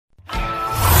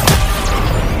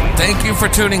Thank you for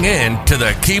tuning in to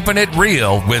the Keeping It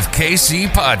Real with KC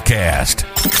podcast,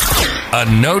 a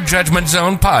no judgment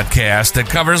zone podcast that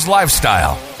covers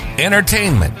lifestyle,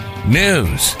 entertainment,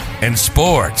 news, and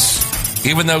sports.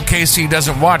 Even though KC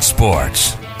doesn't watch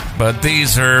sports, but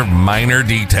these are minor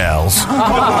details.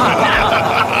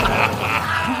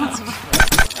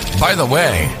 By the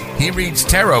way, he reads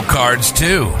tarot cards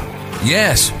too.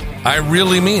 Yes, I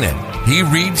really mean it. He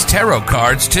reads tarot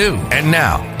cards too. And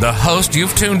now, the host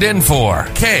you've tuned in for,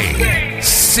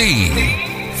 KC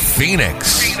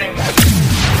Phoenix.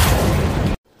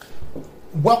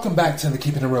 Welcome back to the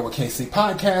Keeping It Real with KC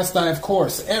podcast. I, of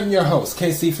course, am your host,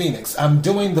 KC Phoenix. I'm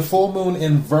doing the full moon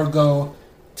in Virgo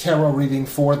tarot reading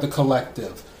for the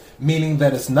collective, meaning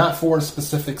that it's not for a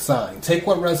specific sign. Take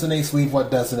what resonates, leave what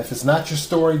doesn't. If it's not your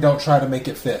story, don't try to make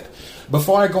it fit.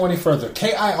 Before I go any further,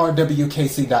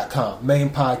 KIRWKC.com, main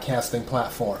podcasting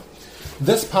platform.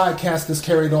 This podcast is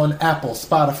carried on Apple,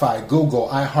 Spotify, Google,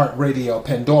 iHeartRadio,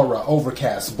 Pandora,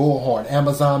 Overcast, Bullhorn,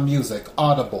 Amazon Music,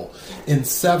 Audible, and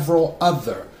several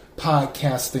other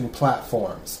podcasting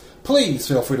platforms. Please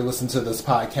feel free to listen to this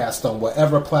podcast on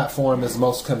whatever platform is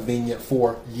most convenient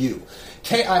for you.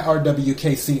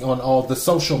 KIRWKC on all the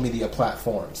social media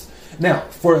platforms. Now,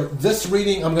 for this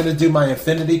reading, I'm going to do my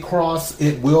Infinity Cross.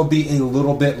 It will be a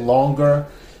little bit longer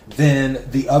than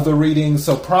the other readings,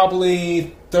 so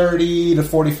probably 30 to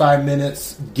 45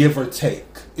 minutes, give or take,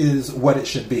 is what it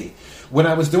should be. When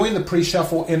I was doing the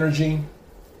pre-shuffle energy,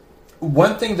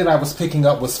 one thing that I was picking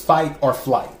up was fight or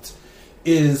flight,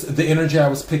 is the energy I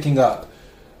was picking up,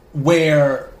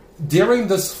 where during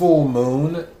this full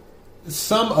moon,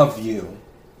 some of you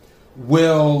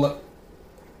will...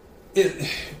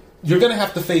 you're going to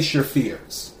have to face your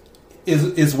fears,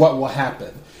 is what will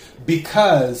happen.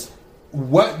 Because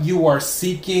what you are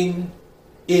seeking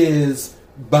is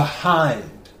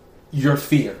behind your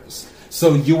fears.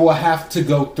 So you will have to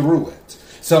go through it.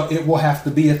 So it will have to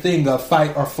be a thing of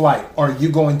fight or flight. Are you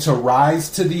going to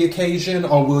rise to the occasion,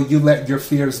 or will you let your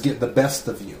fears get the best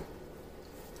of you?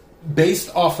 Based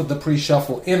off of the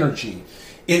pre-shuffle energy,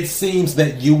 it seems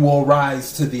that you will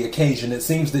rise to the occasion. It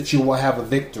seems that you will have a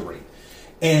victory,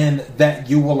 and that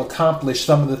you will accomplish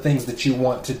some of the things that you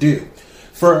want to do.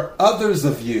 For others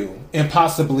of you, and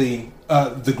possibly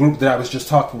the group that I was just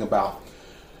talking about,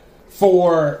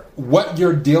 for what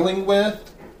you're dealing with,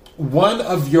 one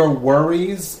of your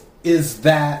worries is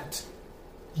that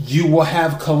you will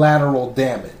have collateral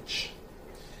damage.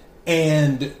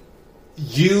 And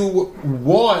you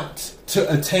want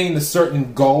to attain a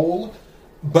certain goal,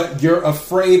 but you're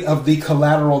afraid of the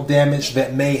collateral damage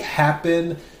that may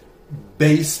happen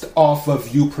based off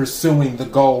of you pursuing the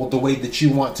goal the way that you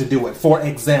want to do it. For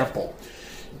example,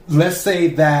 let's say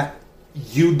that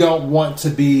you don't want to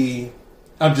be,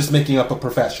 I'm just making up a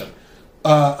profession,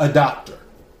 a doctor.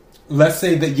 Let's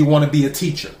say that you want to be a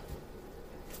teacher,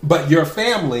 but your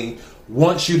family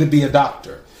wants you to be a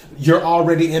doctor. You're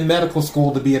already in medical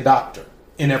school to be a doctor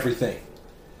and everything,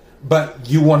 but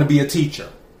you want to be a teacher.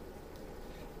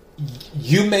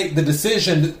 You make the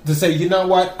decision to say, you know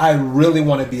what, I really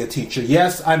want to be a teacher.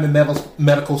 Yes, I'm in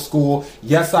medical school.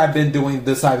 Yes, I've been doing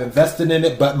this. I've invested in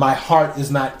it, but my heart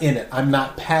is not in it. I'm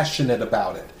not passionate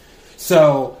about it.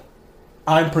 So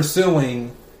I'm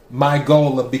pursuing my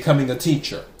goal of becoming a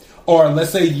teacher. Or let's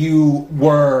say you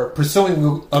were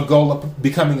pursuing a goal of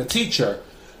becoming a teacher,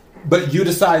 but you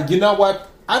decide, you know what,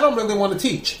 I don't really want to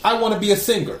teach. I want to be a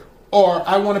singer, or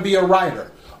I want to be a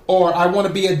writer, or I want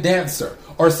to be a dancer,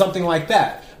 or something like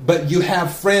that. But you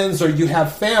have friends or you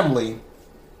have family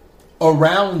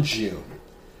around you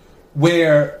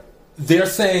where they're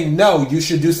saying, no, you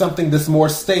should do something that's more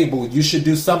stable. You should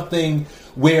do something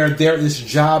where there is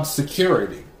job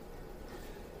security.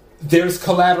 There's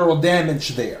collateral damage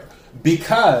there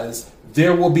because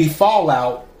there will be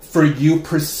fallout for you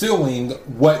pursuing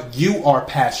what you are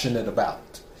passionate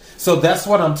about. So that's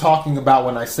what I'm talking about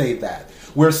when I say that.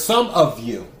 Where some of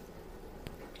you,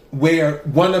 where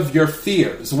one of your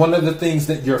fears, one of the things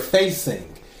that you're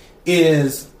facing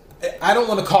is, I don't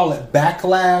want to call it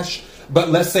backlash, but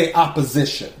let's say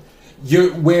opposition.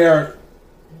 Where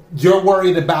you're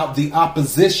worried about the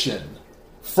opposition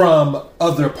from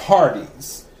other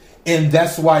parties. And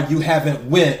that's why you haven't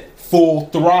went full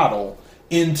throttle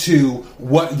into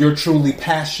what you're truly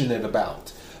passionate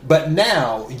about. But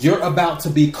now you're about to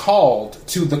be called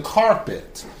to the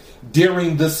carpet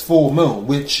during this full moon,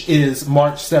 which is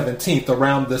March 17th,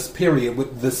 around this period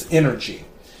with this energy.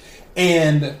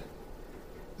 And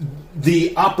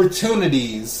the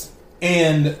opportunities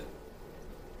and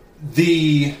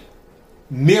the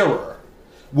mirror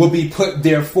will be put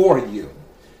there for you.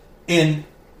 And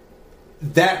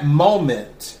that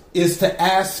moment is to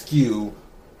ask you,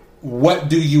 what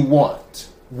do you want?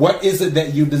 What is it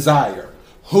that you desire?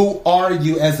 Who are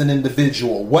you as an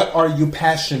individual? What are you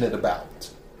passionate about?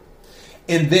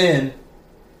 And then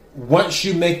once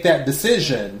you make that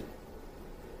decision,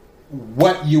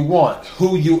 what you want,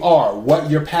 who you are, what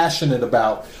you're passionate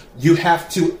about, you have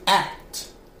to act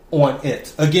on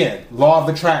it. Again, law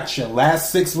of attraction,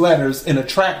 last 6 letters in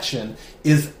attraction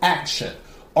is action.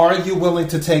 Are you willing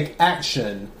to take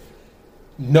action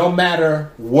no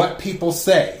matter what people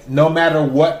say, no matter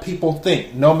what people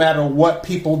think, no matter what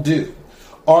people do?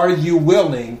 Are you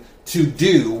willing to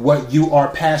do what you are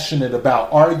passionate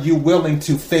about? Are you willing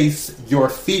to face your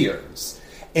fears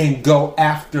and go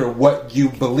after what you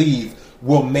believe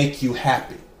will make you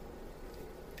happy?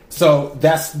 So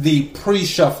that's the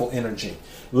pre-shuffle energy.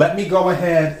 Let me go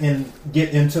ahead and get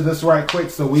into this right quick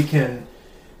so we can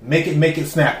make it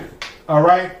snappy. All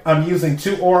right, I'm using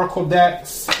 2 oracle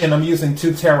decks and I'm using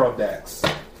 2 tarot decks.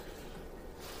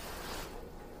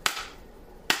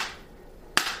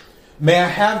 May I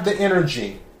have the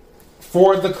energy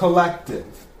for the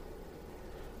collective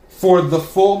for the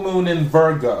full moon in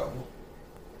Virgo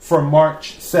for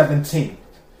March 17th.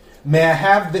 May I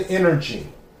have the energy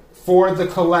for the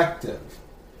collective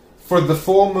for the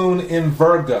full moon in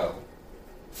Virgo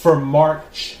for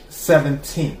March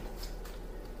 17th.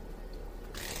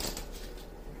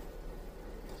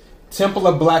 Temple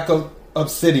of Black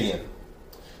Obsidian,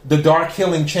 the Dark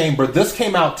Healing Chamber. This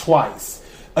came out twice.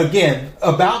 Again,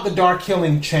 about the Dark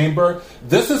Healing Chamber,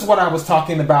 this is what I was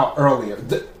talking about earlier.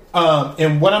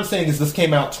 And what I'm saying is this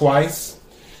came out twice.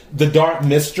 The Dark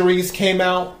Mysteries came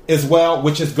out as well,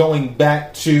 which is going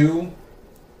back to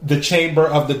the Chamber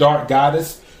of the Dark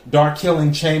Goddess, Dark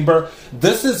Healing Chamber.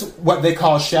 This is what they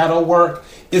call shadow work.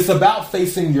 It's about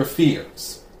facing your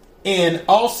fears. And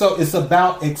also it's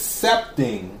about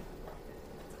accepting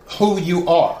who you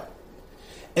are.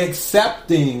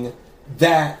 Accepting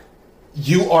that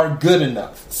you are good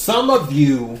enough. Some of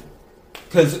you,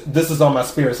 because this is on my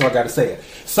spirit, so I got to say it.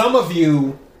 Some of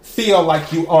you feel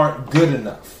like you aren't good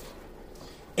enough.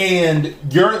 And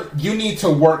you need to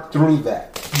work through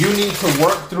that. You need to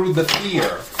work through the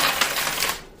fear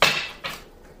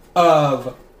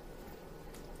of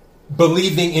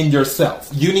believing in yourself.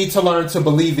 You need to learn to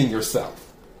believe in yourself.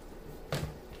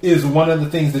 Is one of the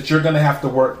things that you're going to have to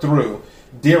work through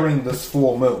during this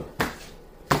full moon.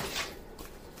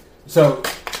 So,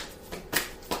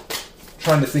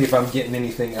 trying to see if I'm getting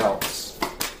anything else.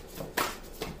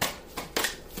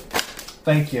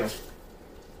 Thank you.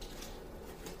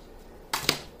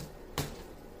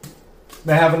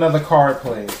 May I have another card,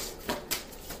 please?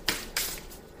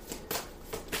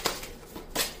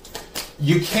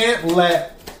 You can't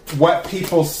let what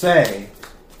people say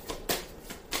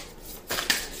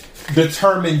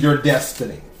determine your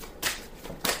destiny.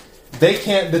 They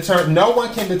can't determine, no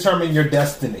one can determine your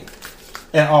destiny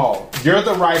at all. You're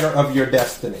the writer of your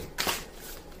destiny.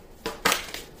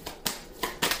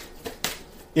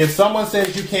 If someone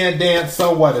says you can't dance,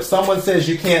 so what? If someone says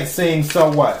you can't sing,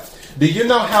 so what? Do you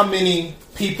know how many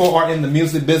people are in the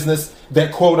music business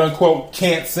that quote unquote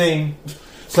can't sing?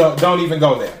 So don't even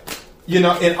go there. You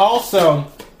know, and also,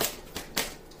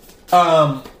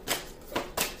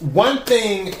 one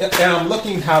thing, and I'm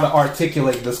looking how to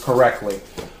articulate this correctly.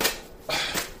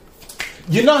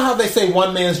 You know how they say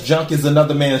one man's junk is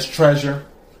another man's treasure?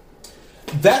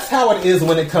 That's how it is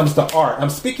when it comes to art. I'm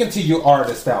speaking to you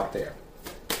artists out there.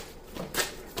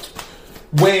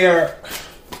 Where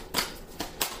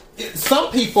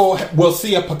some people will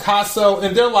see a Picasso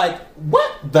and they're like,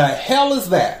 what the hell is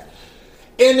that?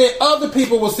 And then other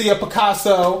people will see a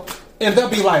Picasso and they'll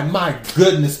be like, my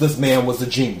goodness, this man was a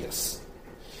genius.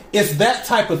 It's that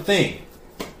type of thing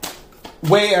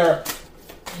where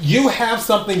you have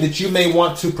something that you may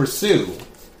want to pursue,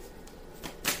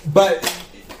 but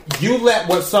you let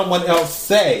what someone else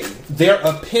say, their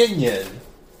opinion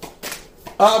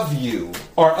of you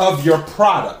or of your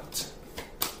product,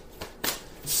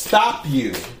 stop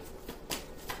you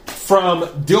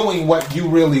from doing what you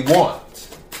really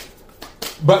want.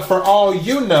 But for all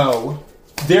you know,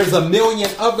 there's a million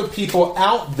other people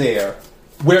out there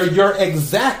where you're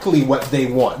exactly what they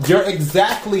want. You're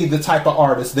exactly the type of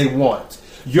artist they want.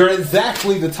 You're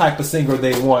exactly the type of singer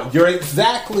they want. You're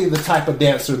exactly the type of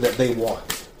dancer that they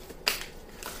want.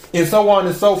 And so on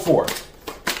and so forth.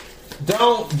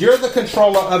 You're the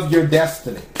controller of your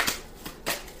destiny.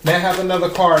 May I have another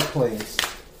card, please?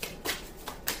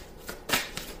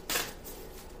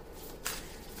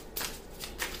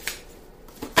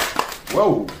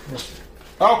 Whoa.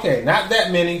 Okay, not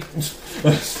that many.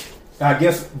 I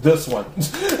guess this one.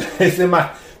 It's in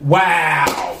my...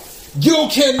 Wow. You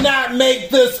cannot make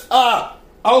this up.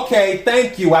 Okay,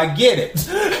 thank you. I get it.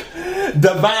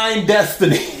 Divine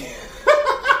destiny.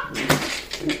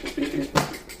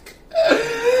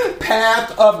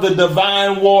 Path of the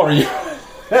divine warrior.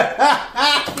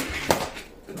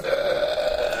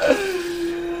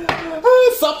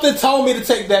 Something told me to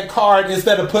take that card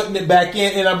instead of putting it back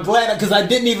in, and I'm glad because I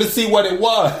didn't even see what it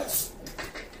was.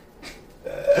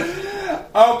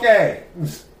 Okay,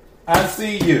 I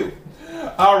see you.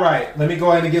 All right, let me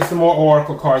go ahead and get some more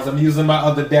oracle cards. I'm using my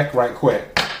other deck right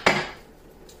quick.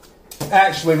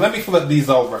 Actually, let me flip these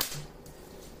over.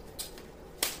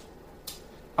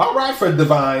 All right, for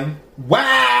divine.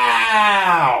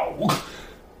 Wow!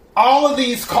 All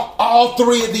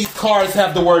three of these cards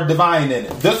have the word divine in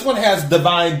it. This one has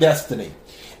divine destiny.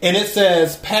 And it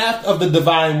says path of the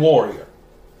divine warrior.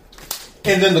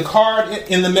 And then the card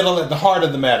in the middle at the heart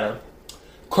of the matter,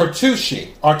 Cartouche,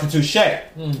 or Cartouche.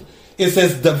 It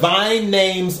says divine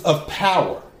names of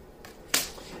power.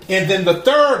 And then the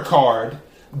third card,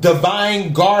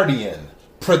 divine guardian,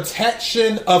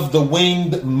 protection of the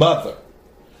winged mother.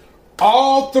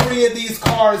 All three of these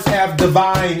cards have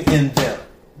divine in them.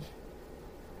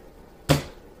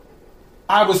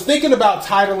 I was thinking about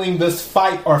titling this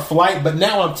Fight or Flight, but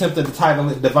now I'm tempted to title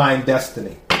it Divine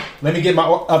Destiny. Let me get my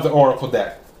other oracle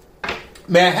deck.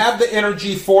 May I have the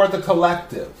energy for the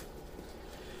collective,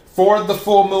 for the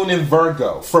full moon in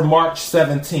Virgo, for March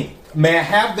 17th. May I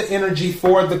have the energy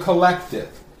for the collective,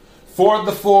 for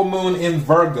the full moon in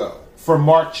Virgo, for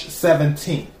March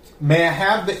 17th. May I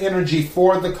have the energy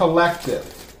for the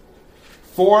collective,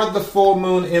 for the full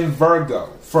moon in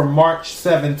Virgo, for March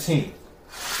 17th.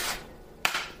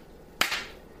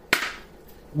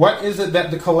 What is it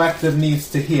that the collective needs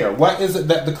to hear? What is it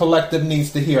that the collective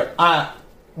needs to hear?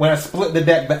 When I split the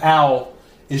deck, the owl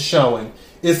is showing.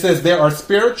 It says there are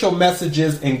spiritual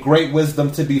messages and great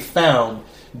wisdom to be found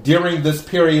during this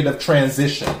period of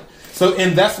transition.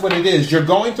 And that's what it is. You're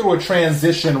going through a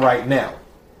transition right now,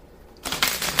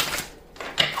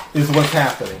 is what's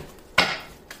happening.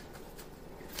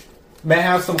 May I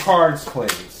have some cards,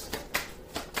 please?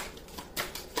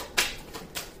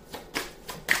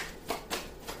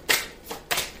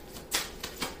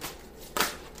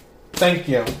 Thank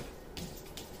you.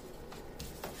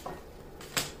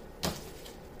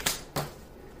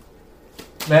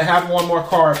 May I have one more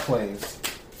card, please?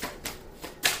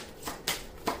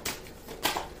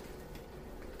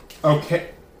 Okay.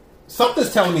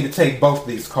 Something's telling me to take both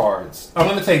these cards. I'm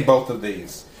going to take both of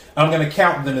these. I'm going to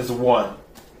count them as one.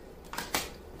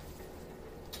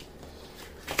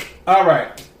 All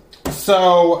right.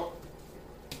 So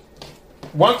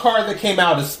one card that came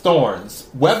out is Thorns.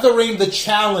 Weathering the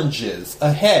challenges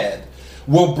ahead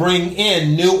will bring in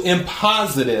a new and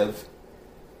positive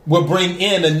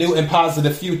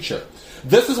future.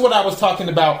 This is what I was talking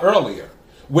about earlier,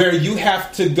 where you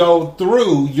have to go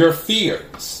through your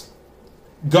fears,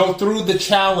 go through the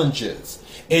challenges.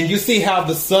 And you see how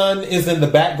the sun is in the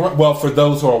background. Well, for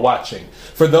those who are watching,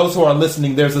 for those who are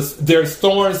listening, there's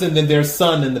thorns and then there's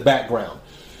sun in the background.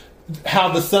 How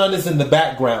the sun is in the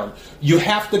background. You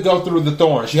have to go through the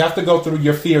thorns. You have to go through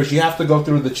your fears. You have to go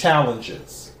through the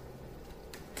challenges.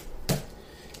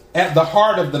 At the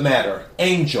heart of the matter,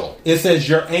 angel. It says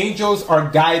your angels are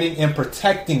guiding and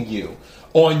protecting you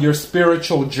on your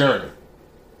spiritual journey.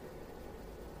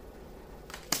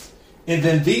 And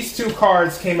then these two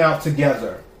cards came out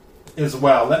together as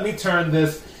well. Let me turn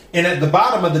this. And at the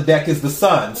bottom of the deck is the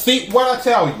sun. See what I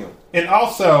tell you. And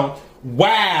also,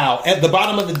 wow, at the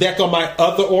bottom of the deck on my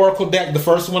other oracle deck, the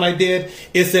first one I did,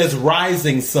 it says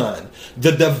rising sun,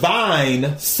 the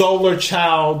divine solar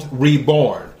child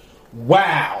reborn.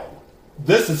 Wow,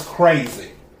 this is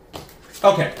crazy.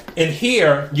 Okay, and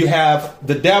here you have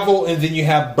the devil and then you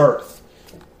have birth.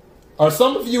 Are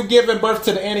some of you giving birth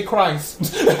to the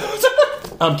Antichrist?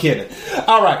 I'm kidding.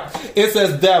 All right, it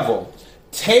says devil,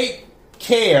 take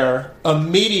care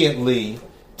immediately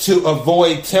to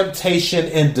avoid temptation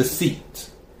and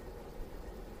deceit.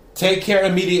 Take care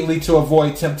immediately to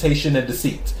avoid temptation and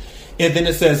deceit. And then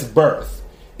it says birth.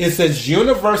 It says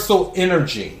universal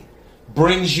energy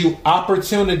brings you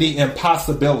opportunity and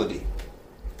possibility.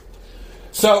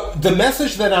 So the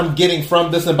message that I'm getting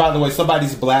from this, and by the way,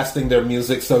 somebody's blasting their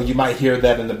music, so you might hear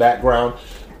that in the background.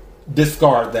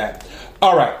 Discard that.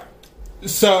 All right.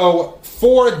 So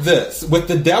for this, with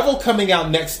the devil coming out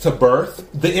next to birth,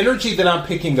 the energy that I'm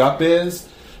picking up is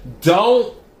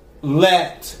don't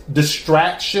let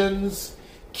distractions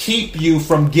keep you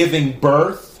from giving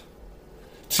birth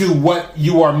to what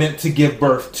you are meant to give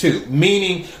birth to.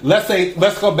 Meaning, let's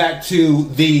go back to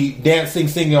the dancing,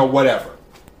 singing, or whatever.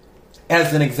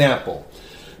 As an example,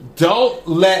 Don't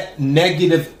let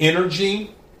negative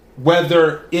energy,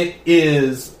 whether it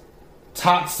is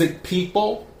toxic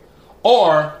people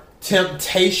or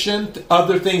temptation,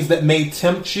 other things that may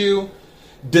tempt you,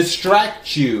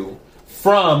 distract you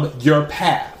from your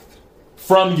path,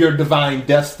 from your divine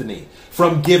destiny,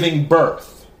 from giving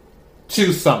birth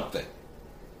to something.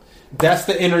 That's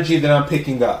the energy that I'm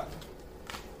picking up.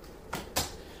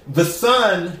 The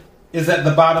sun is at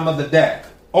the bottom of the deck.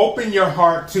 Open your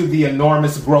heart to the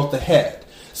enormous growth ahead.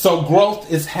 So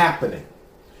growth is happening.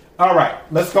 All right,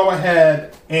 let's go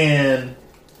ahead and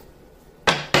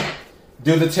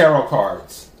do the tarot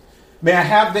cards. May I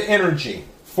have the energy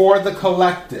for the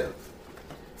collective,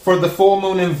 for the full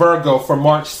moon in Virgo for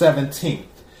March 17th.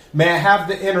 May I have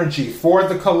the energy for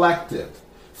the collective,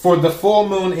 for the full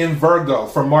moon in Virgo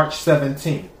for March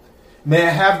 17th. May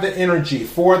I have the energy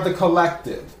for the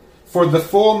collective, for the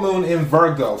full moon in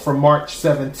Virgo for March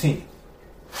 17th.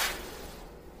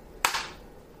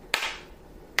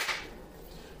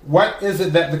 What is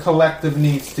it that the collective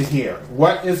needs to hear?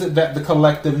 What is it that the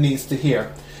collective needs to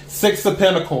hear? Six of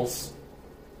Pentacles.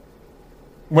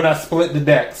 When I split the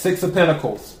deck, Six of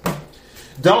Pentacles.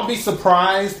 Don't be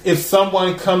surprised if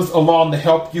someone comes along to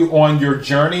help you on your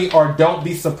journey, or don't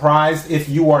be surprised if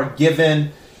you are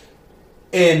given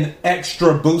an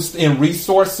extra boost in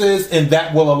resources, and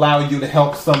that will allow you to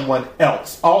help someone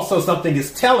else. Also, something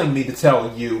is telling me to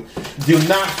tell you, do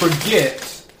not forget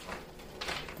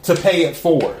to pay it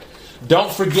forward.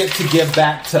 Don't forget to give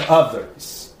back to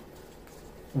others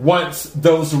once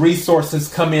those resources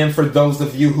come in for those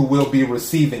of you who will be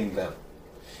receiving them.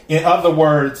 In other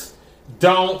words,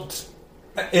 don't,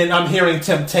 and I'm hearing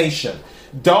temptation,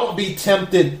 don't be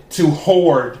tempted to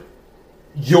hoard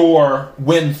your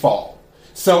windfall.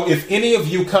 So if any of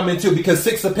you come into, because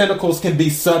Six of Pentacles can be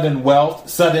sudden wealth,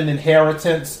 sudden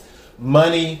inheritance,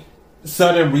 money,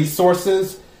 sudden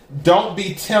resources, don't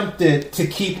be tempted to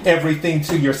keep everything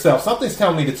to yourself. Something's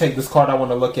telling me to take this card. I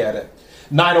want to look at it.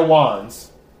 Knight of Wands.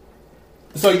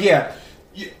 So yeah,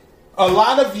 a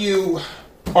lot of you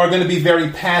are going to be very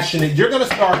passionate. You're going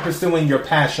to start pursuing your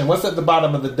passion. What's at the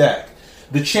bottom of the deck?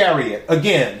 The Chariot.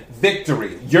 Again,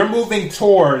 victory. You're moving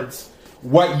towards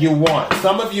what you want.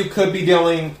 Some of you could be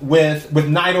dealing with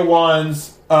Knight of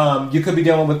Wands. You could be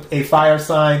dealing with a fire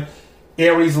sign.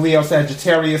 Aries, Leo,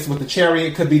 Sagittarius. With the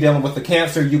Chariot, could be dealing with the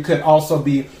Cancer. You could also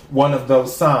be one of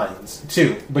those signs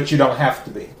too, but you don't have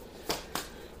to be.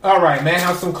 All right, may I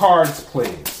have some cards,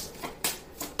 please?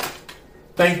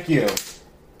 Thank you.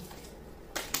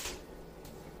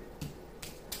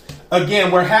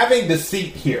 Again, we're having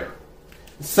deceit here.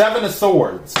 Seven of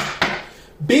Swords.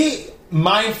 Be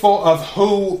mindful of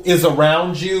who is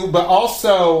around you, but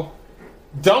also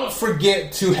don't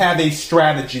forget to have a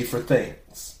strategy for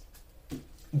things.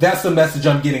 That's the message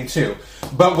I'm getting too.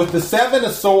 But with the Seven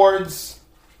of Swords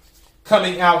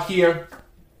coming out here,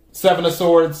 Seven of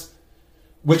Swords,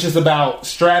 which is about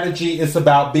strategy, it's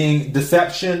about being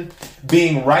deception,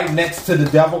 being right next to the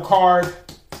Devil card.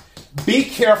 Be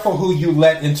careful who you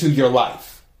let into your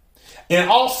life. And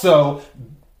also,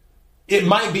 it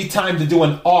might be time to do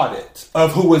an audit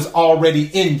of who is already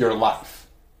in your life,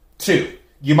 too.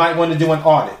 You might want to do an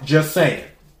audit, just saying.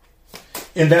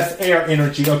 And that's air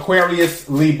energy, Aquarius,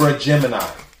 Libra, Gemini.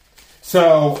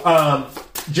 So,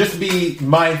 just be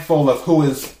mindful of who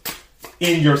is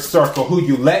in your circle, who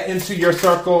you let into your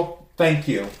circle. Thank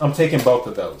you. I'm taking both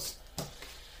of those.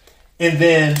 And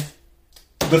then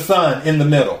the Sun in the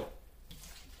middle.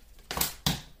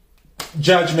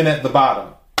 Judgment at the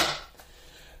bottom.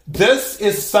 This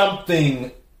is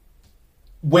something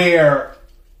where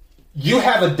you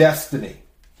have a destiny,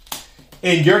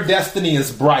 and your destiny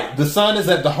is bright. The sun is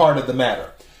at the heart of the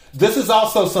matter. This is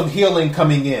also some healing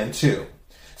coming in too.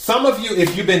 Some of you,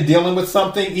 if you've been dealing with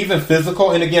something, even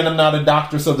physical, and again, I'm not a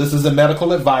doctor, so this isn't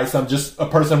medical advice. I'm just a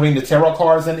person reading the tarot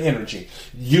cards and energy.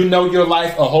 You know your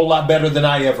life a whole lot better than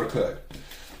I ever could.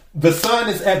 The sun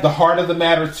is at the heart of the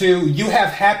matter too. You have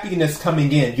happiness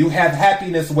coming in. You have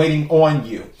happiness waiting on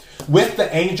you. With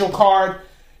the angel card,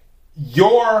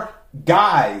 your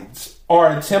guides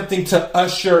are attempting to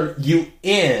usher you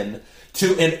in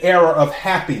to an era of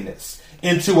happiness,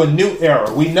 into a new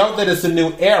era. We know that it's a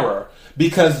new era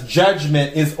because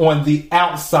judgment is on the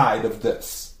outside of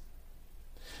this.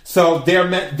 So there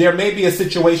may be a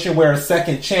situation where a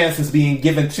second chance is being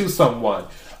given to someone.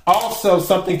 Also,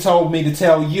 something told me to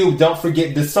tell you, don't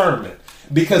forget discernment,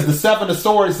 because the Seven of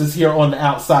Swords is here on the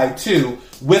outside too,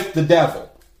 with the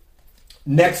Devil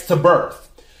next to birth.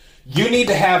 You need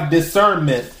to have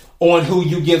discernment on who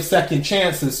you give second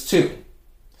chances to.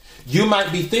 You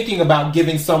might be thinking about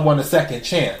giving someone a second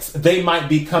chance. They might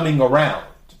be coming around.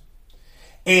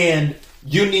 And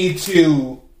you need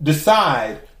to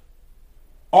decide,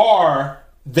 are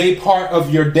they part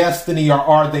of your destiny or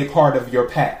are they part of your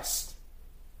past?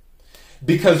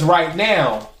 Because right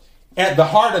now, at the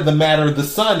heart of the matter, the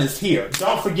sun is here.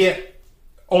 Don't forget,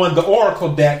 on the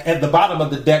oracle deck, at the bottom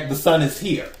of the deck, the sun is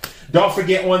here. Don't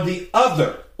forget, on the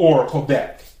other oracle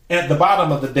deck, at the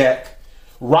bottom of the deck,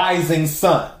 rising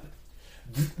sun.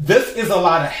 This is a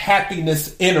lot of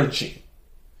happiness energy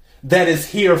that is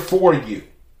here for you.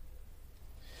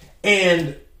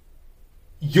 And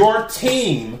your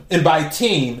team, and by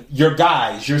team, your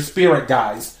guys, your spirit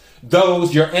guides,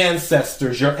 those, your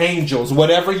ancestors, your angels,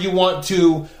 whatever you want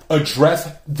to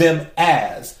address them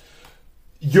as,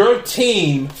 your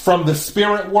team from the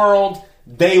spirit world,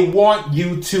 they want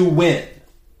you to win.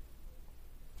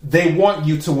 They want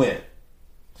you to win.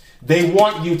 They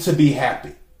want you to be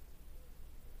happy.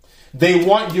 They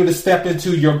want you to step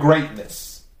into your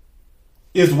greatness,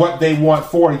 is what they want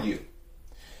for you.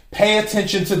 Pay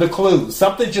attention to the clues.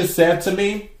 Something just said to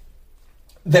me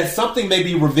that something may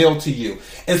be revealed to you,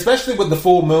 especially with the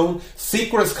full moon.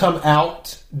 Secrets come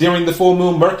out during the full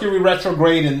moon, Mercury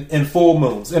retrograde and full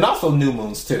moons, and also new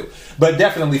moons too, but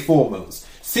definitely full moons.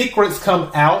 Secrets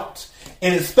come out,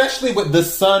 and especially with the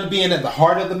sun being at the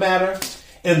heart of the matter,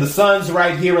 and the sun's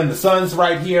right here and the sun's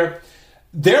right here,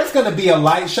 there's going to be a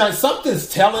light shine. Something's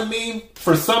telling me,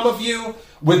 for some of you,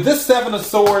 with this Seven of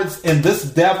Swords and this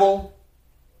devil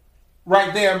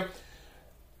right there,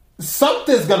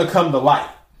 something's going to come to light.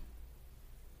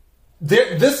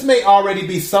 This may already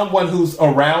be someone who's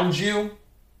around you,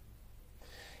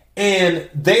 and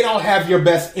they don't have your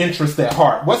best interest at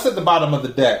heart. What's at the bottom of the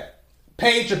deck?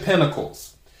 Page of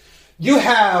Pentacles. You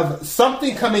have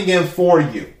something coming in for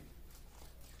you.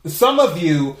 Some of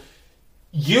you,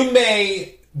 you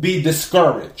may be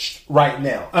discouraged right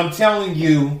now. I'm telling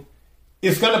you,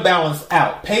 it's going to balance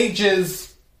out.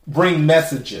 Pages bring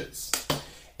messages.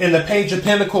 In the Page of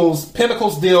Pentacles,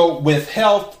 Pentacles deal with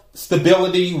health,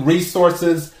 stability,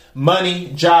 resources,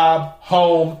 money, job,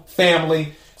 home,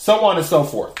 family, so on and so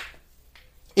forth.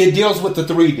 It deals with the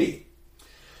 3D.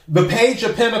 The Page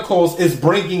of Pentacles is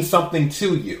bringing something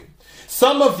to you.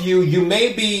 Some of you, you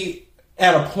may be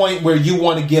at a point where you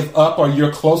want to give up or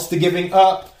you're close to giving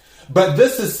up. But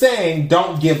this is saying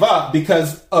don't give up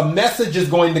because a message is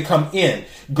going to come in.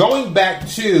 Going back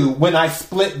to when I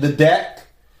split the deck,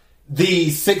 the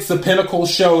Six of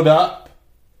Pentacles showed up.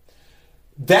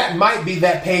 That might be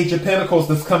that Page of Pentacles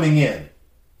that's coming in.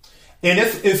 And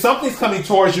if something's coming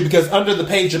towards you, because under the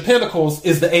Page of Pentacles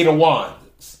is the Eight of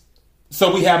Wands.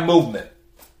 So we have movement.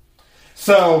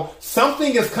 So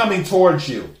something is coming towards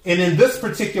you. And in this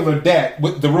particular deck,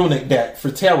 with the runic deck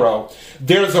for tarot,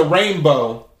 there's a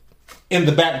rainbow in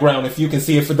the background, if you can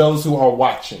see it, for those who are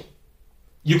watching.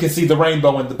 You can see the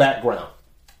rainbow in the background.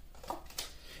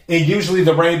 And usually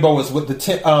the rainbow is with the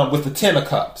Ten of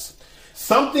Cups.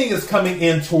 Something is coming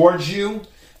in towards you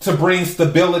to bring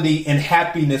stability and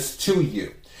happiness to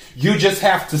you. You just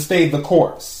have to stay the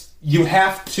course. You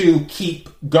have to keep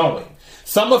going.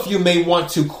 Some of you may want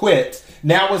to quit.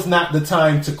 Now is not the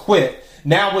time to quit.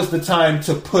 Now is the time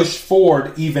to push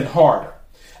forward even harder.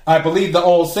 I believe the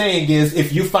old saying is,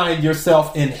 if you find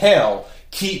yourself in hell,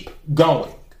 keep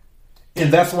going.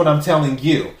 And that's what I'm telling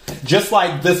you. Just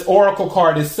like this oracle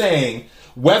card is saying,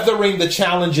 weathering the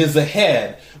challenges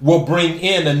ahead will bring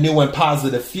in a new and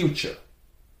positive future.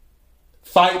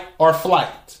 Fight or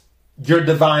flight. Your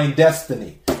divine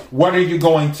destiny. What are you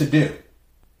going to do?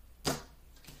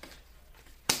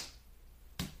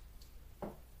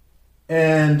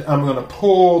 And I'm going to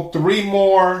pull 3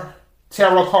 more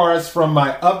tarot cards from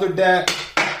my other deck.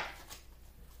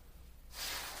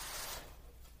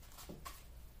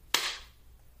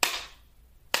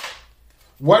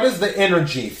 What is the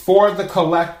energy for the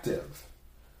collective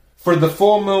for the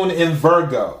full moon in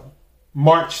Virgo,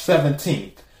 March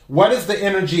 17th? What is the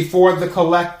energy for the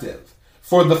collective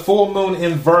for the full moon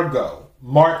in Virgo,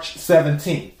 March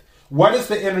 17th? What is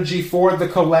the energy for the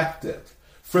collective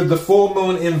for the full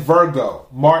moon in Virgo,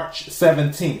 March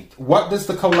 17th? What does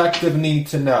the collective need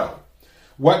to know?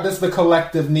 What does the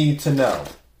collective need to know?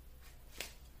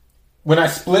 When I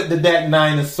split the deck,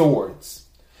 9 of Swords.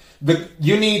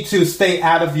 You need to stay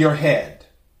out of your head.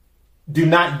 Do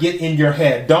not get in your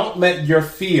head. Don't let your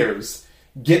fears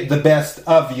get the best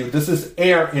of you. This is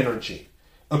air energy.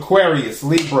 Aquarius,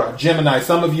 Libra, Gemini.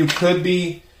 Some of you could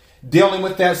be dealing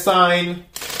with that sign,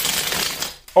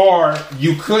 or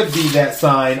you could be that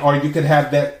sign, or you could have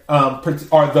that,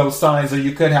 or those signs, or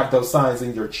you could have those signs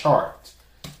in your chart.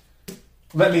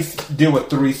 Let me do a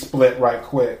 3 split right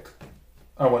quick.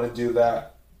 I want to do that.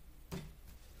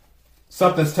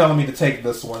 Something's telling me to take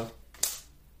this one.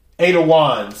 8 of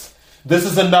Wands. This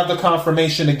is another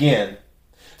confirmation again.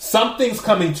 Something's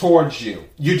coming towards you.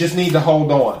 You just need to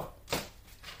hold on.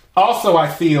 Also, I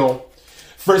feel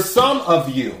for some of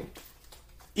you,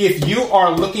 if you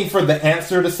are looking for the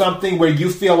answer to something where you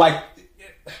feel like,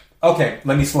 okay,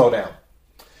 let me slow down.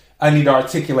 I need to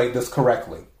articulate this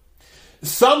correctly.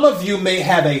 Some of you may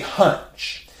have a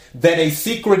hunch that a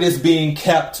secret is being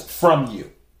kept from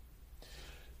you.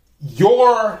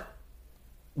 You're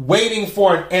waiting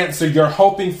for an answer. You're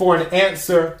hoping for an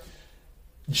answer.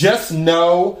 Just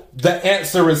know the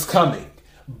answer is coming.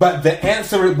 But the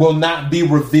answer will not be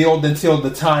revealed until the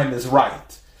time is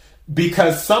right.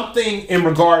 Because something in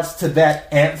regards to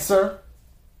that answer,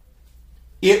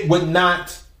 it would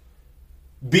not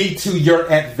be to your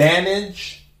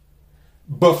advantage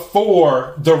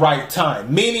before the right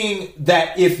time. Meaning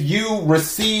that if you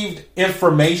received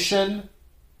information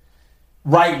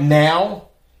right now,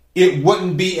 it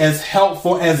wouldn't be as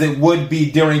helpful as it would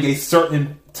be during a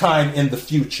certain time in the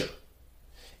future.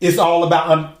 It's all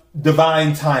about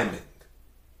divine timing,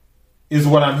 is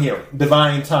what I'm hearing.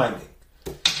 Divine timing.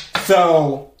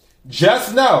 So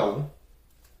just know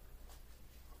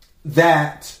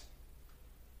that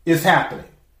it's happening.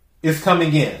 It's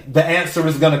coming in. The answer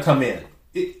is going to come in.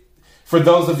 For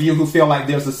those of you who feel like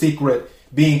there's a secret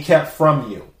being kept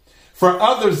from you. For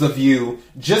others of you,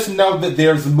 just know that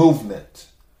there's movement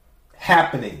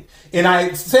happening. And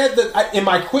I said that in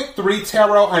my quick 3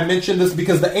 tarot, I mentioned this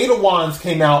because the 8 of Wands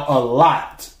came out a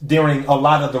lot during a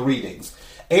lot of the readings.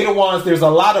 8 of Wands, there's a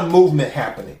lot of movement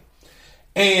happening.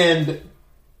 And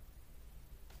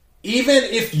even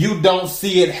if you don't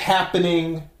see it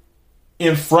happening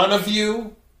in front of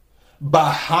you,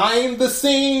 behind the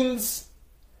scenes,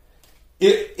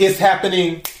 it is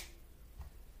happening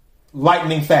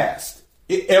lightning fast.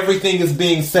 Everything is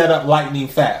being set up lightning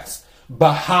fast.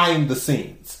 Behind the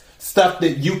scenes. Stuff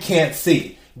that you can't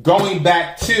see. Going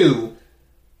back to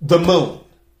the moon.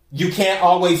 You can't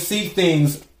always see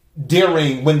things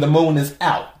during when the moon is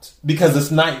out because it's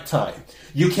nighttime.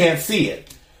 You can't see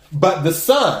it. But the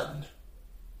sun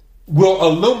will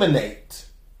illuminate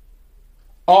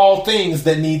all things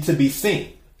that need to be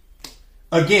seen.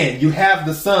 Again, you have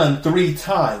the sun 3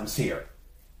 times here.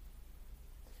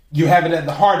 You have it at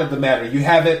the heart of the matter. You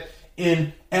have it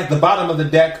at the bottom of the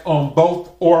deck on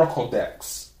both oracle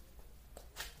decks.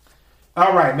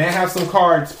 All right, may I have some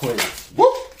cards, please?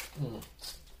 Whoop!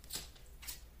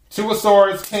 2 of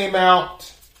Swords came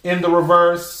out in the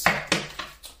reverse.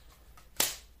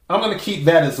 I'm going to keep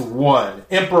that as 1.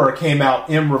 Emperor came out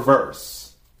in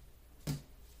reverse.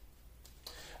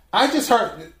 I just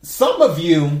heard some of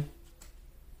you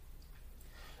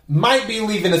might be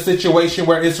leaving a situation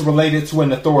where it's related to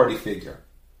an authority figure.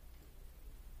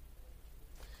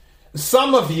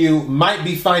 Some of you might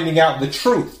be finding out the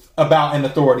truth about an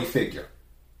authority figure.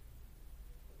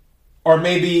 Or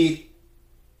maybe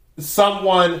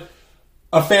someone,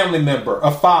 a family member,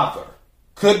 a father,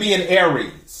 could be an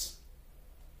Aries.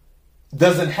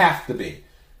 Doesn't have to be.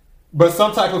 But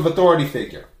some type of authority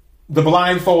figure. The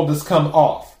blindfold has come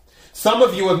off. Some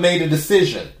of you have made a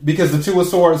decision because the 2 of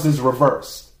Swords is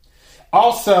reversed.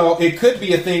 Also, it could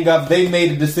be a thing of they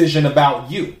made a decision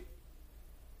about you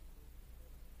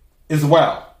as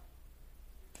well.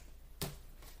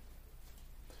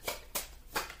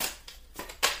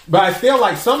 But I feel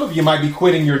like some of you might be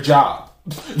quitting your job.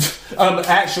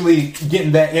 Actually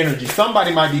getting that energy.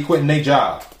 Somebody might be quitting their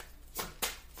job.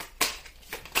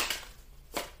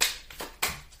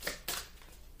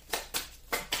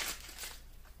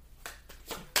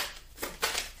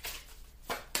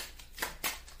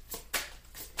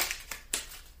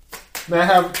 May I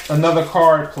have another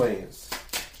card, please?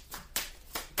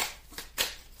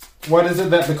 What is it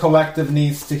that the collective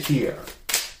needs to hear?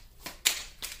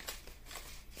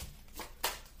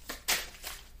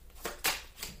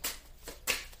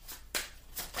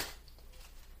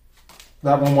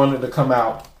 That one wanted to come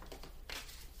out.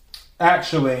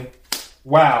 Actually,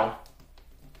 wow.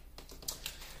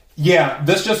 Yeah,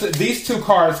 these 2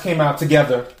 cards came out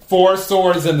together. 4 of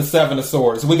Swords and the 7 of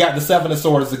Swords. We got the 7 of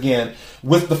Swords again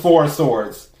with the 4 of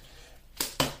Swords.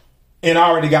 And I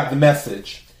already got the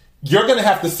message. You're going to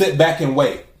have to sit back and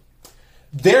wait.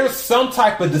 There's some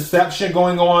type of deception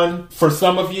going on for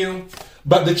some of you,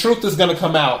 but the truth is going to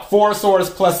come out. 4 of Swords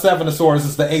plus 7 of Swords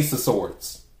is the Ace of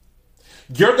Swords.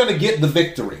 You're going to get the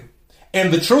victory.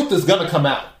 And the truth is going to come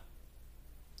out.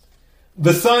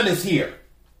 The sun is here.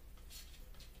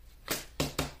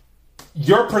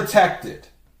 You're protected.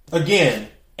 Again,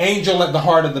 angel at the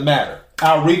heart of the matter.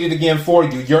 I'll read it again for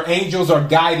you. Your angels are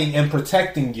guiding and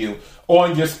protecting you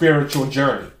on your spiritual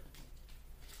journey.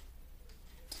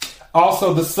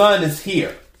 Also, the sun is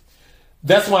here.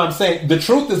 That's why I'm saying the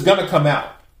truth is going to come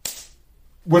out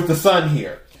with the sun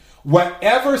here.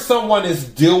 Whatever someone is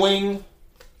doing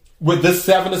with this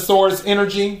Seven of Swords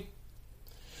energy,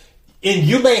 and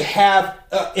you may have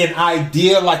an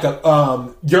idea, like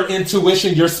your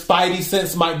intuition, your spidey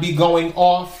sense might be going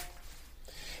off,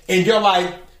 and you're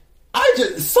like,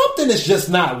 something is just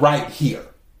not right here.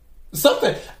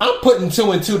 I'm putting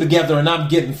 2 and 2 together and I'm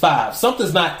getting 5.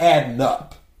 Something's not adding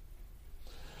up.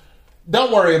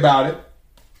 Don't worry about it.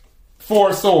 4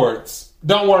 of Swords.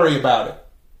 Don't worry about it.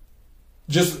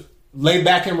 Just lay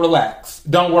back and relax.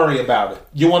 Don't worry about it.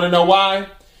 You want to know why?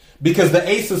 Because the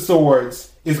Ace of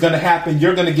Swords is going to happen.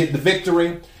 You're going to get the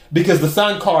victory because the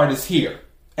Sun card is here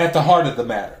at the heart of the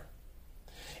matter.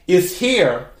 It's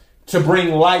here to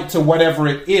bring light to whatever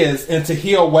it is and to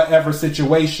heal whatever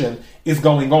situation is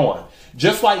going on.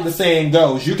 Just like the saying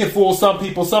goes, you can fool some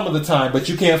people some of the time, but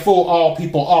you can't fool all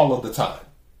people all of the time.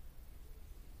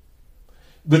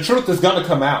 The truth is going to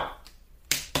come out.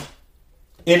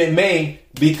 And it may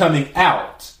be coming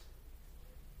out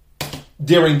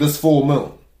during this full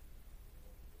moon.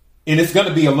 And it's going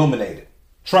to be illuminated.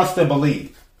 Trust and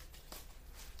believe.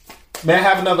 May I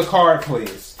have another card,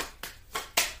 please?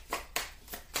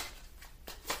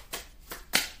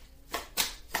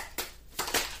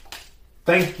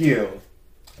 Thank you.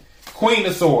 Queen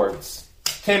of Swords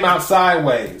came out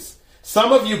sideways.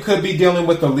 Some of you could be dealing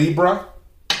with a Libra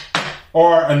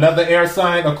or another air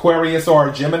sign, Aquarius or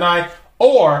a Gemini,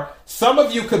 or some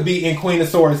of you could be in Queen of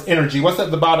Swords energy. What's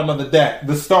at the bottom of the deck?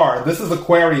 The Star. This is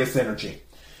Aquarius energy.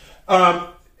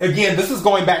 Again, this is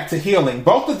going back to healing.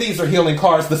 Both of these are healing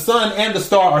cards. The Sun and the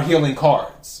Star are healing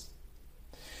cards.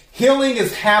 Healing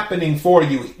is happening for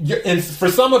you. And for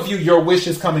some of you, your wish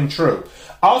is coming true.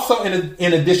 Also,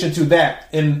 in addition to that,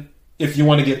 if you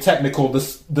want to get technical, the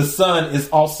Sun is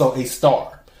also a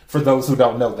star, for those who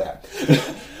don't know that.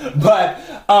 But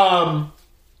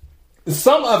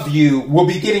some of you will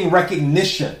be getting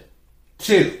recognition,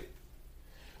 too,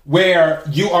 where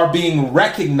you are being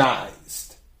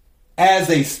recognized as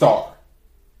a star.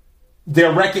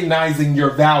 They're recognizing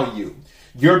your value.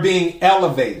 You're being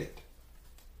elevated,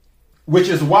 which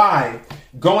is why,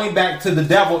 going back to the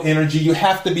devil energy, you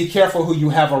have to be careful who you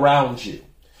have around you.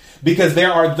 Because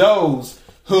there are those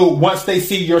who, once they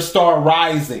see your star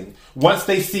rising, once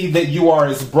they see that you are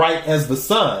as bright as the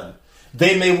sun,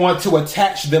 they may want to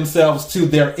attach themselves to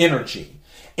their energy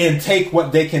and take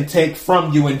what they can take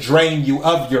from you and drain you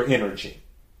of your energy.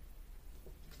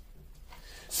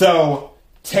 So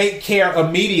take care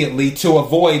immediately to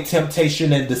avoid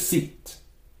temptation and deceit.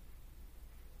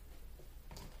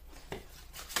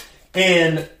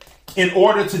 And in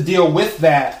order to deal with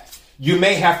that, you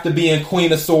may have to be in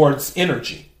Queen of Swords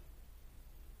energy.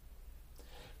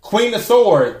 Queen of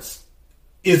Swords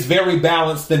is very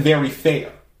balanced and very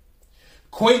fair.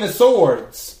 Queen of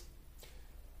Swords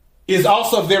is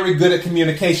also very good at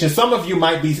communication. Some of you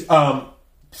might be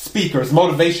speakers,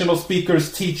 motivational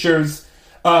speakers, teachers.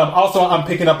 Also, I'm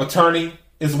picking up attorney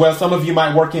as well. Some of you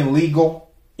might work in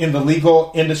the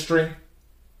legal industry,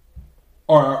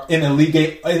 or in a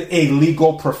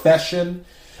legal profession.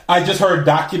 I just heard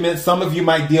documents. Some of you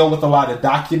might deal with a lot of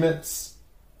documents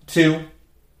too.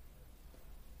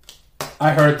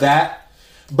 I heard that.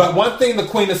 But one thing the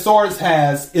Queen of Swords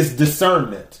has is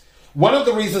discernment. One of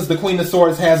the reasons the Queen of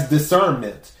Swords has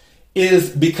discernment is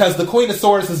because the Queen of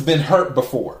Swords has been hurt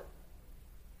before.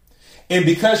 And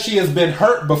because she has been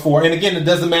hurt before, and again, it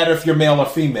doesn't matter if you're male or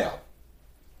female.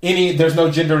 There's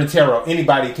no gender in tarot.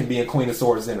 Anybody can be a Queen of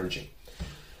Swords energy.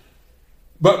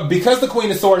 But because the Queen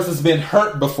of Swords has been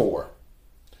hurt before,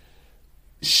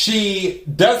 she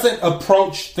doesn't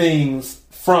approach things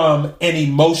from an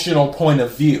emotional point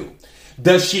of view.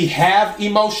 Does she have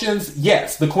emotions?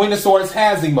 Yes, the Queen of Swords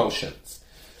has emotions.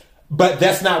 But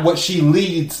that's not what she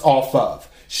leads off of.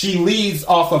 She leads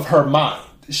off of her mind.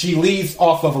 She leads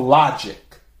off of logic.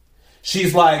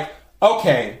 She's like,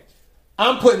 okay,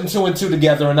 I'm putting 2 and 2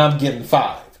 together and I'm getting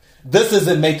 5. This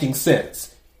isn't making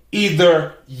sense.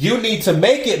 Either you need to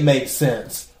make it make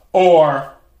sense,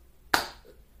 or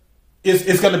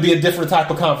it's going to be a different type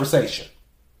of conversation.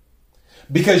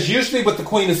 Because usually with the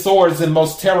Queen of Swords in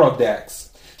most tarot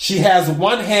decks, she has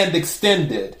one hand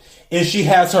extended and she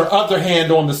has her other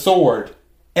hand on the sword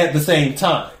at the same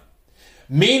time.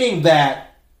 Meaning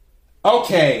that,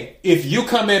 okay, if you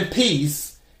come in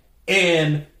peace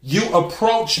and you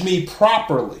approach me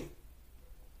properly,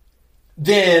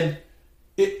 then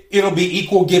it'll be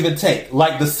equal give and take,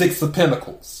 like the 6 of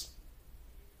Pentacles.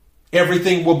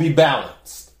 Everything will be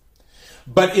balanced.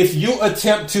 But if you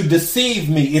attempt to deceive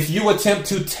me, if you attempt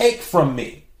to take from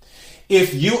me,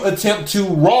 if you attempt to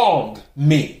wrong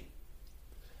me,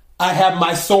 I have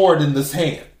my sword in this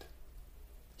hand.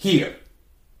 Here.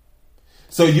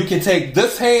 So you can take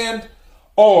this hand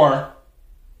or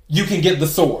you can get the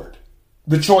sword.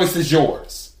 The choice is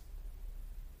yours.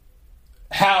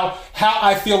 How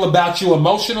I feel about you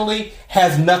emotionally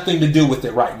has nothing to do with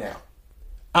it right now.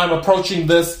 I'm approaching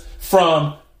this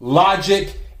from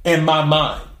logic and my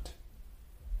mind.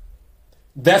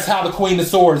 That's how the Queen of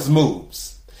Swords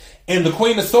moves. And the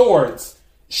Queen of Swords,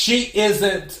 she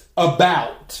isn't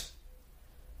about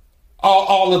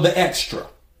all of the extra.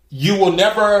 You will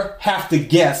never have to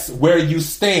guess where you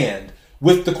stand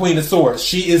with the Queen of Swords.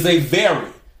 She is a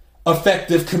very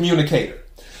effective communicator.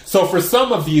 So for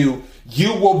some of you,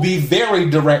 you will be very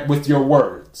direct with your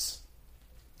words.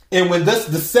 And when this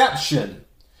deception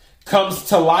comes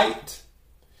to light,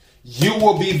 you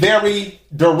will be very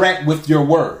direct with your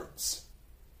words.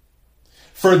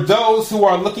 For those who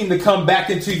are looking to come back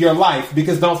into your life,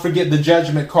 because don't forget the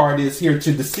judgment card is here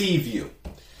to deceive you,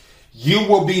 you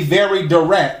will be very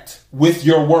direct with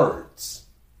your words.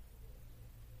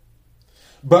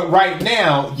 But right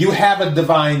now, you have a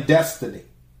divine destiny.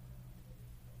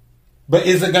 But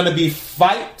is it going to be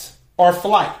fight or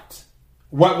flight?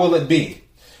 What will it be?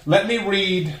 Let me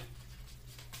read.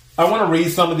 I want to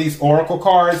read some of these oracle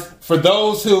cards for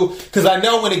those who, because I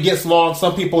know when it gets long,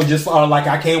 some people just are like,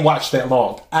 I can't watch that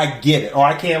long. I get it. Or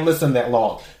I can't listen that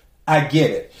long. I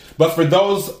get it. But for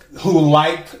those who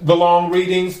like the long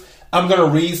readings, I'm going to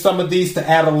read some of these to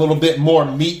add a little bit more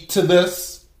meat to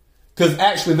this. Because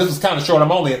actually, this is kind of short.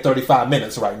 I'm only at 35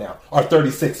 minutes right now, or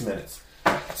 36 minutes.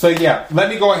 So yeah, let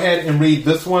me go ahead and read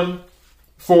this one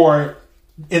for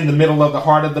in the middle of the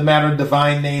heart of the matter,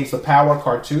 Divine Names of Power,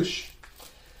 Cartouche.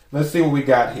 Let's see what we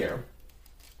got here.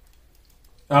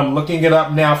 I'm looking it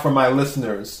up now for my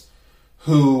listeners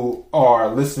who are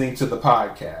listening to the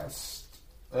podcast.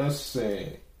 Let's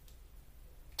see.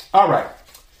 All right.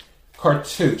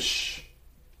 Cartouche.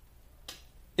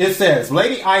 It says,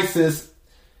 Lady Isis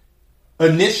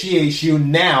initiates you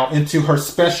now into her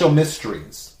special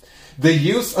mysteries. The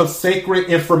use of sacred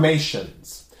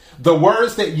informations. The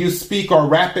words that you speak are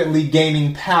rapidly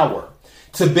gaining power.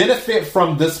 To benefit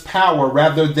from this power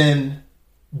rather than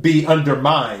be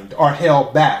undermined or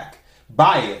held back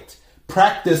by it,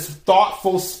 practice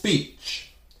thoughtful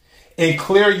speech and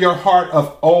clear your heart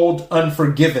of old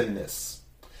unforgiveness,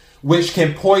 which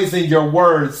can poison your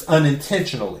words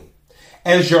unintentionally.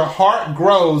 As your heart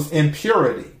grows in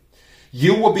purity,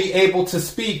 you will be able to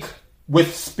speak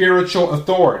with spiritual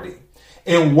authority,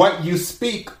 and what you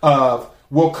speak of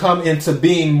will come into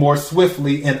being more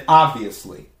swiftly and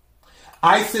obviously.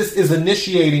 Isis is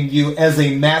initiating you as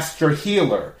a master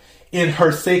healer in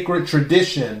her sacred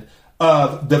tradition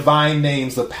of divine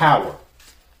names of power.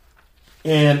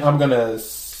 And I'm gonna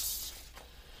skip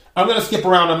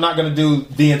around. I'm not gonna do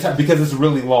the entire because it's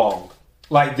really long.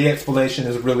 Like the explanation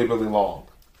is really, really long.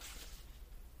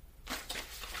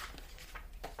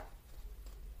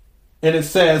 And it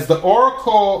says the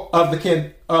Oracle of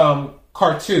the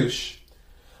Cartouche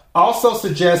also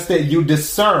suggests that you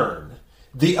discern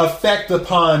the effect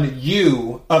upon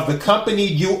you of the company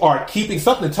you are keeping.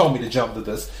 Something told me to jump to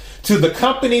this. To the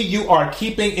company you are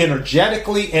keeping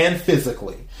energetically and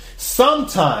physically.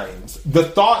 Sometimes the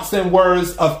thoughts and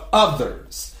words of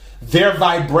others, their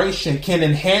vibration can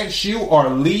enhance you or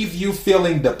leave you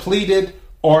feeling depleted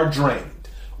or drained.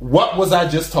 What was I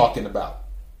just talking about?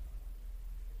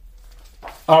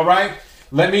 All right.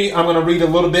 I'm going to read a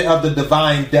little bit of the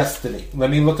Divine Destiny. Let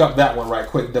me look up that one right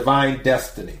quick. Divine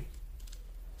Destiny.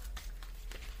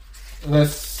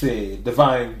 Let's see.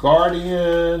 Divine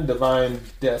Guardian, Divine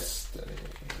Destiny.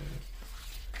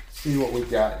 See what we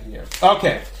got here.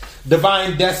 Okay.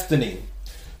 Divine Destiny.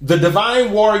 The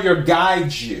Divine Warrior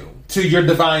guides you to your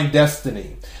Divine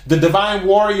Destiny. The Divine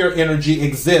Warrior energy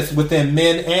exists within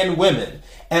men and women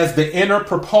as the inner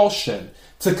propulsion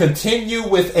to continue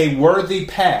with a worthy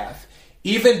path,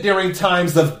 even during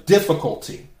times of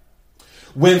difficulty.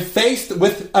 When faced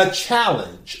with a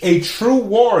challenge, a true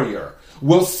warrior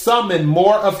will summon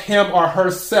more of him or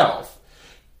herself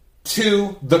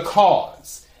to the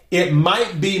cause. It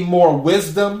might be more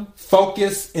wisdom,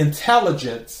 focus,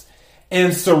 intelligence,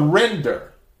 and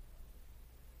surrender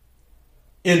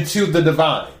into the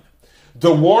divine.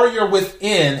 The warrior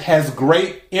within has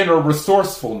great inner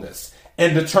resourcefulness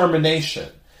and determination.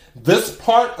 This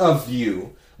part of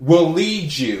you will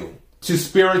lead you to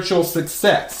spiritual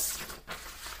success.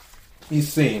 You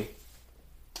see,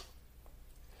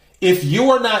 if you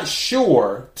are not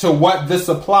sure to what this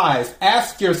applies,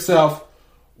 ask yourself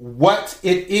what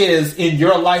it is in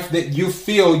your life that you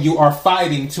feel you are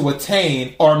fighting to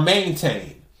attain or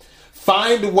maintain.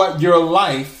 Find what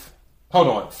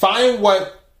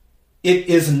it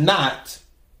is not.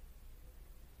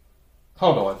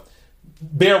 Hold on.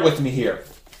 Bear with me here.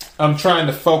 I'm trying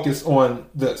to focus on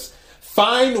this.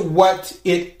 Find what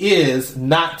it is,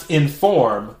 not in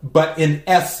form, but in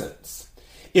essence.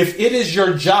 If it is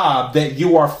your job that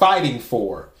you are fighting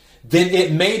for, then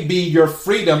it may be your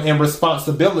freedom and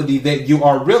responsibility that you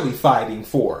are really fighting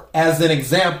for. As an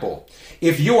example,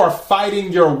 if you are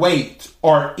fighting your weight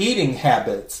or eating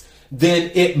habits,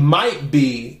 then it might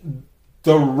be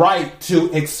the right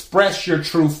to express your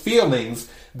true feelings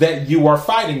that you are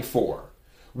fighting for,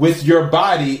 with your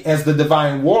body as the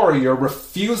divine warrior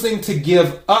refusing to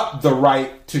give up the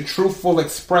right to truthful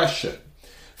expression.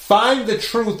 Find the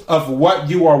truth of what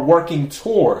you are working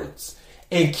towards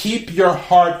and keep your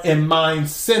heart and mind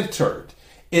centered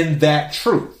in that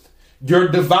truth. Your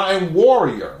divine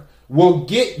warrior will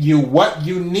get you what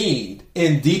you need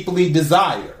and deeply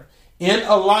desire in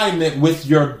alignment with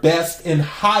your best and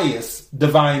highest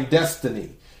divine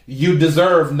destiny. You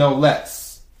deserve no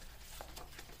less.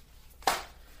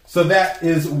 So that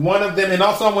is one of them. And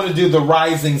also I want to do the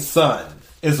rising sun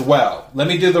as well. Let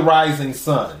me do the rising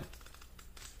sun.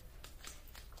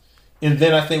 And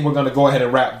then I think we're going to go ahead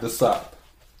and wrap this up.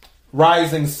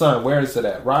 Rising sun. Where is it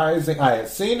at? Rising. I had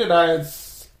seen it.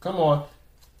 Come on.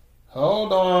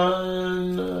 Hold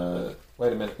on.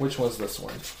 Wait a minute. Which one's this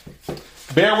one?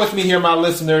 Bear with me here, my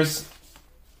listeners.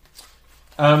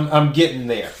 I'm getting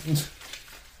there.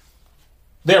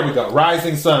 There we go.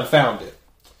 Rising sun. Found it.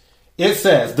 It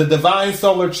says, the divine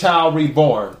solar child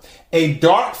reborn. A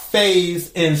dark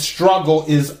phase and struggle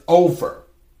is over.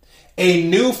 A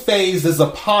new phase is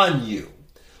upon you.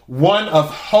 One of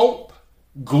hope,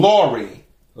 glory,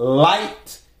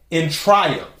 light, and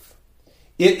triumph.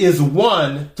 It is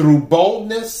won through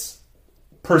boldness,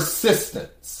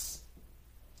 persistence.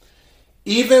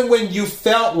 Even when you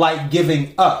felt like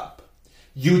giving up,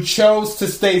 you chose to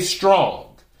stay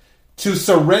strong, to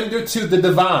surrender to the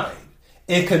divine,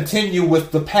 and continue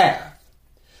with the path.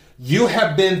 You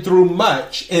have been through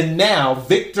much, and now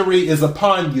victory is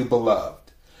upon you, beloved.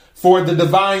 For the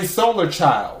divine solar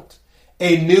child,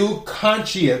 a new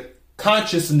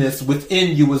consciousness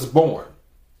within you is born.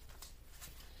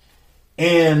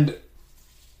 And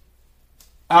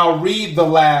I'll read the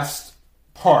last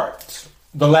part,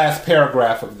 the last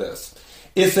paragraph of this.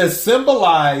 It says,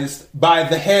 symbolized by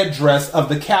the headdress of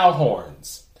the cow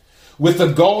horns, with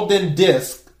a golden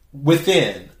disc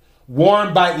within,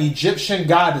 worn by Egyptian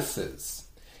goddesses,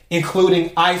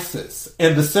 including Isis,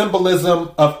 and the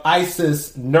symbolism of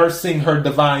Isis nursing her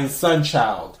divine son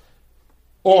child,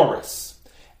 Horus,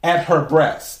 at her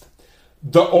breast.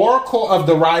 The oracle of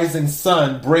the rising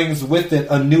sun brings with it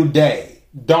a new day,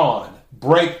 dawn,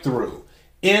 breakthrough,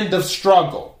 end of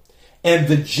struggle, and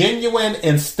the genuine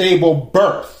and stable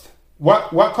birth.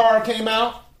 What card came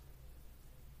out?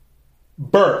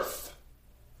 Birth.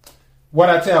 What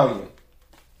I tell you,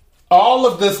 all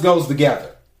of this goes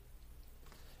together.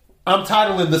 I'm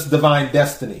titling this Divine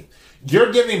Destiny.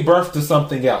 You're giving birth to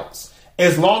something else.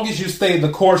 As long as you stay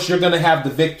the course, you're going to have the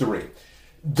victory.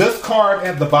 This card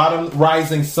at the bottom,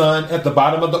 Rising Sun, at the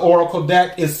bottom of the Oracle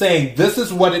deck is saying this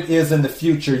is what it is in the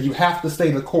future. You have to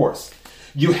stay the course.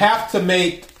 You have to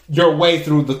make your way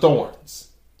through the thorns.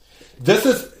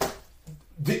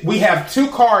 We have two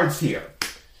cards here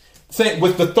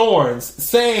with the thorns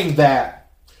saying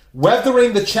that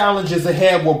weathering the challenges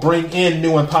ahead will bring in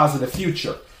new and positive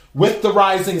future. With the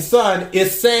rising sun,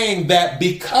 it's saying that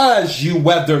because you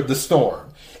weathered the storm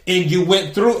and you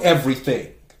went through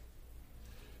everything,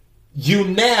 you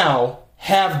now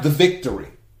have the victory.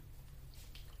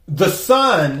 The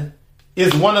sun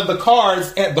is one of the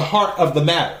cards at the heart of the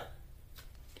matter.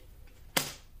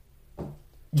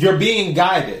 You're being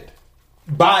guided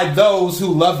by those who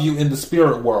love you in the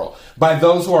spirit world, by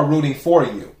those who are rooting for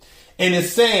you. And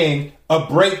it's saying a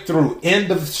breakthrough,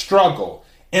 end of struggle,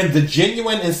 and the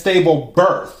genuine and stable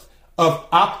birth of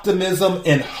optimism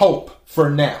and hope for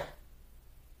now.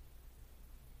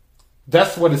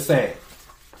 That's what it's saying.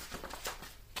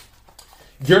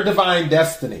 Your divine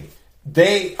destiny.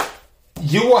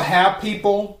 You will have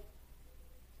people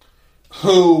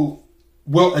who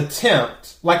will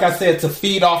attempt, like I said, to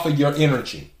feed off of your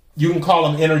energy. You can call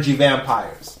them energy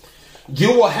vampires.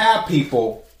 You will have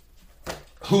people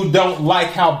who don't like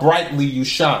how brightly you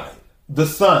shine, the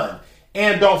sun.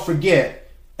 And don't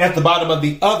forget, at the bottom of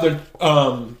the other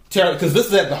tarot, because this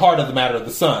is at the heart of the matter of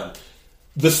the sun,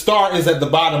 the star is at the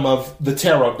bottom of the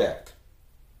tarot deck,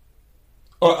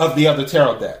 or of the other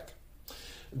tarot deck.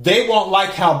 They won't like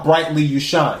how brightly you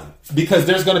shine, because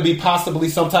there's going to be possibly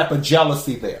some type of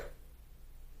jealousy there.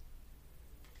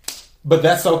 But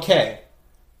that's okay.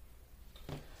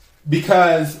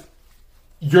 Because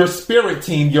your spirit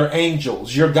team, your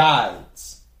angels, your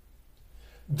guides,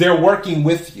 they're working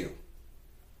with you.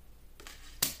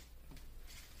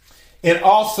 And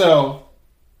also,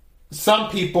 some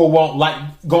people won't like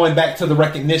going back to the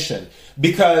recognition,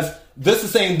 because this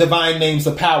is saying divine names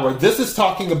of power. This is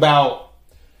talking about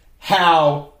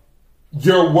how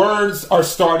your words are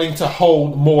starting to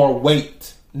hold more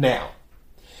weight now.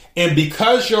 And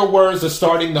because your words are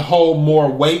starting to hold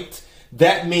more weight,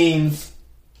 that means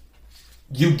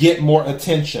you get more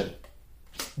attention.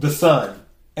 The sun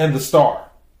and the star.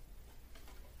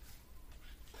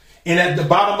 And at the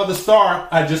bottom of the star,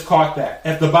 I just caught that.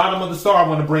 At the bottom of the star, I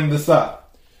want to bring this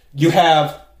up. You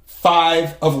have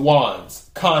 5 of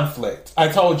Wands, conflict. I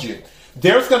told you,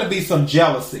 there's going to be some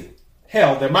jealousy.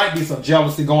 Hell, there might be some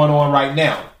jealousy going on right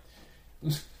now.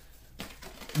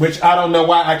 Which I don't know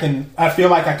why I feel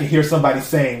like I can hear somebody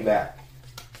saying that.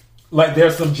 Like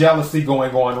there's some jealousy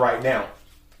going on right now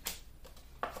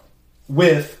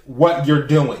with what you're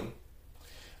doing.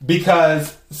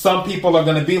 Because some people are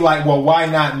going to be like, well, why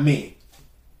not me?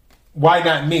 Why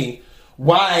not me?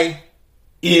 Why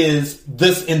is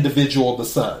this individual the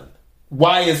sun?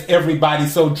 Why is everybody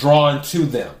so drawn to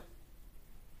them?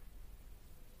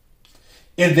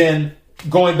 And then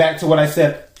going back to what I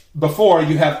said before,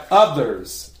 you have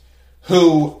others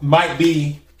who might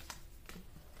be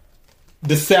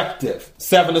deceptive.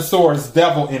 7 of Swords,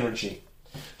 devil energy.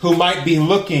 Who might be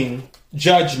looking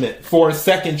judgment for a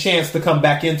second chance to come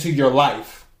back into your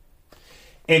life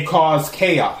and cause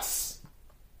chaos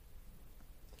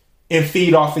and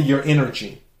feed off of your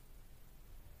energy.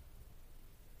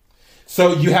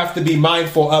 So you have to be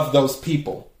mindful of those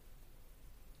people.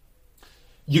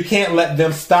 You can't let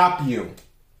them stop you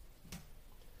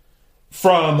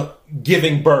from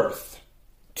giving birth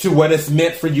to what it's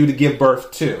meant for you to give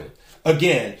birth to.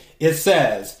 Again, it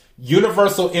says,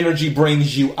 universal energy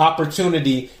brings you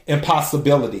opportunity and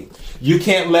possibility. You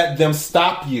can't let them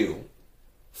stop you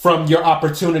from your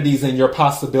opportunities and your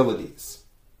possibilities.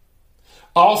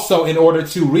 Also, in order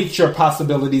to reach your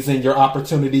possibilities and your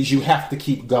opportunities, you have to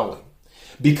keep going,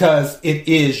 because it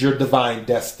is your divine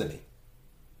destiny.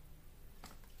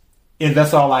 And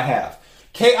that's all I have.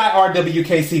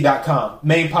 KIRWKC.com,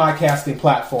 main podcasting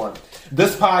platform.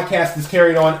 This podcast is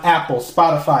carried on Apple,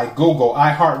 Spotify, Google,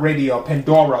 iHeartRadio,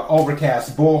 Pandora,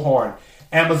 Overcast, Bullhorn,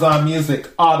 Amazon Music,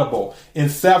 Audible, and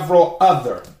several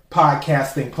other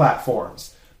podcasting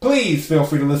platforms. Please feel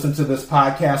free to listen to this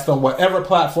podcast on whatever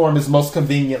platform is most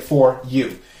convenient for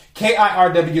you.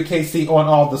 KIRWKC on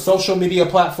all the social media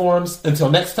platforms. Until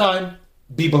next time,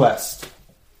 be blessed.